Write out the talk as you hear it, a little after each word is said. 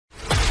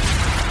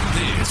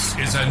This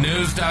is a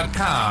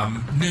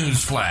News.com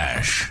news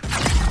flash.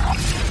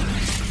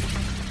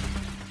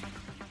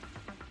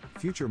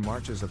 Future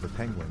marches of the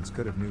penguins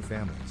could have new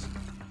families,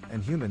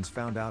 and humans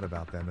found out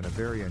about them in a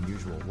very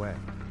unusual way.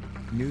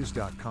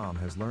 News.com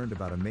has learned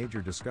about a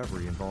major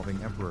discovery involving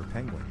emperor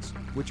penguins,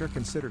 which are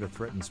considered a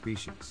threatened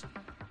species.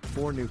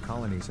 4 new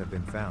colonies have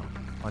been found,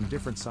 on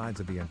different sides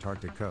of the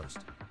Antarctic coast.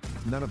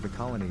 None of the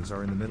colonies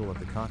are in the middle of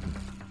the continent,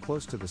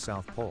 close to the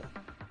South Pole.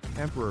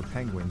 Emperor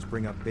penguins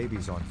bring up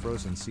babies on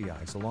frozen sea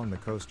ice along the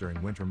coast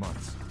during winter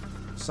months.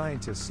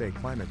 Scientists say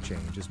climate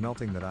change is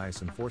melting that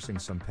ice and forcing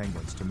some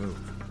penguins to move.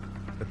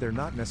 But they're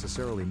not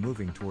necessarily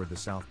moving toward the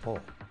South Pole.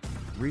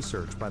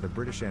 Research by the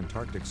British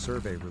Antarctic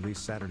Survey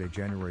released Saturday,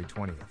 January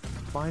 20th,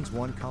 finds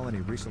one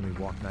colony recently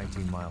walked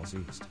 19 miles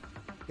east.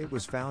 It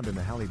was found in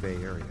the Halley Bay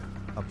area,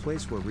 a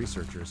place where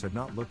researchers had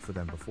not looked for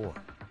them before.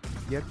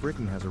 Yet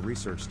Britain has a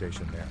research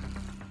station there.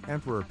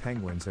 Emperor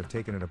penguins have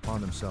taken it upon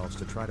themselves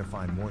to try to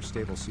find more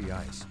stable sea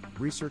ice,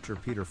 researcher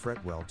Peter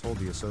Fretwell told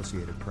the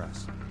Associated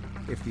Press.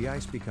 If the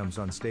ice becomes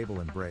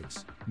unstable and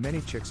breaks, many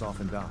chicks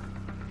often die.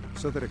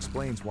 So that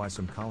explains why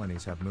some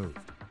colonies have moved.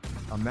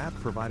 A map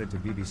provided to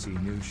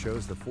BBC News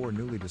shows the 4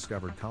 newly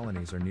discovered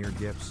colonies are near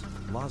Gips,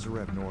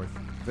 Lazarev North,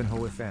 Van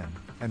Hoeven,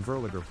 and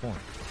Verliger Point.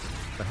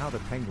 But how the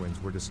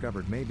penguins were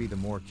discovered may be the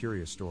more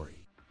curious story.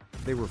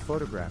 They were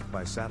photographed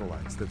by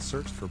satellites that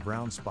searched for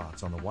brown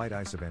spots on the white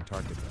ice of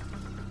Antarctica.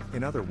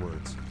 In other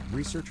words,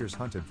 researchers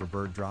hunted for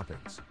bird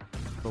droppings.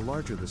 The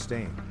larger the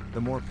stain, the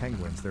more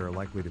penguins there are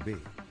likely to be.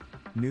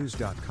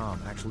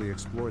 News.com actually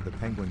explored the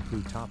penguin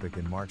poo topic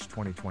in March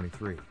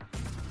 2023.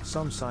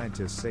 Some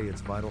scientists say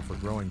it's vital for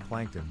growing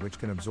plankton which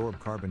can absorb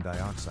carbon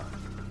dioxide.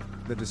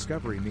 The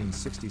discovery means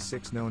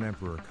 66 known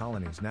emperor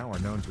colonies now are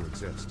known to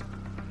exist.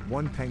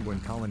 One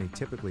penguin colony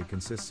typically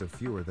consists of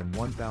fewer than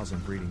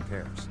 1,000 breeding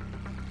pairs.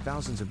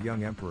 Thousands of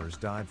young emperors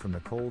died from the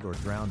cold or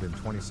drowned in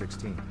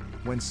 2016,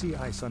 when sea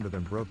ice under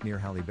them broke near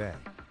Halley Bay.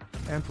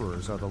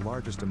 Emperors are the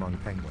largest among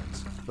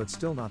penguins, but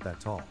still not that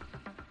tall.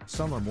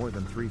 Some are more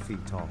than 3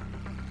 feet tall.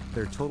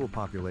 Their total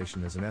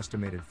population is an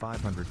estimated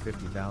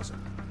 550,000,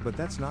 but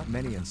that's not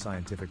many in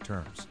scientific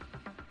terms.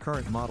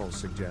 Current models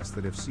suggest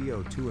that if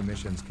CO2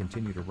 emissions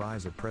continue to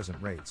rise at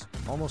present rates,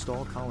 almost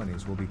all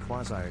colonies will be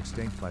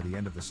quasi-extinct by the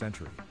end of the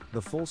century,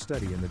 the full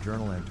study in the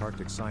journal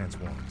Antarctic Science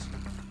warns.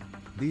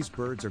 These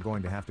birds are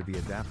going to have to be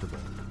adaptable,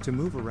 to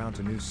move around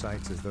to new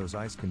sites as those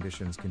ice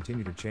conditions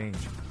continue to change,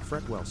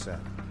 Fretwell said.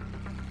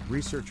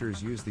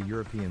 Researchers used the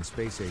European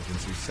Space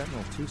Agency's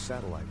Sentinel-2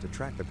 satellite to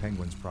track the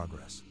penguins'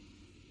 progress.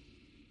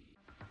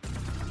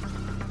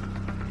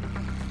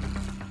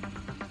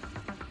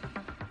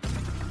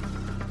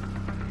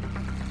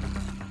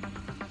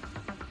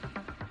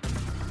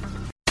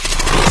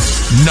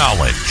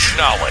 Knowledge.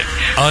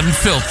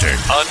 Unfiltered.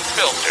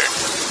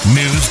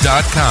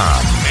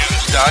 News.com.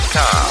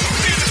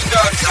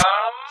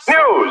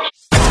 News.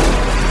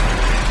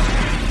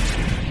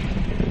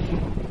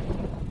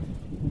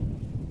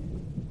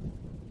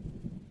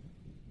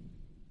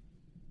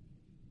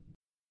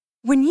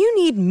 When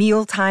you need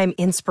mealtime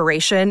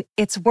inspiration,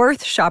 it's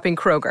worth shopping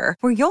Kroger,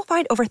 where you'll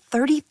find over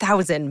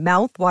 30,000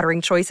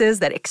 mouth-watering choices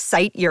that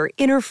excite your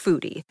inner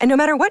foodie. And no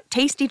matter what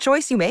tasty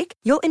choice you make,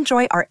 you'll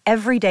enjoy our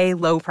everyday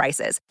low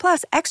prices,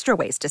 plus extra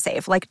ways to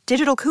save, like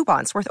digital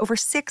coupons worth over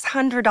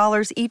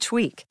 $600 each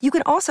week. You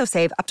can also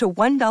save up to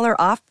 $1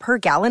 off per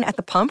gallon at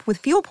the pump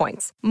with fuel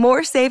points.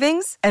 More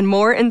savings and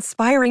more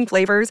inspiring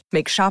flavors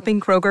make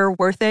shopping Kroger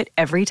worth it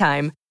every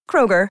time.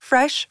 Kroger,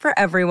 fresh for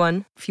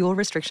everyone. Fuel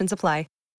restrictions apply.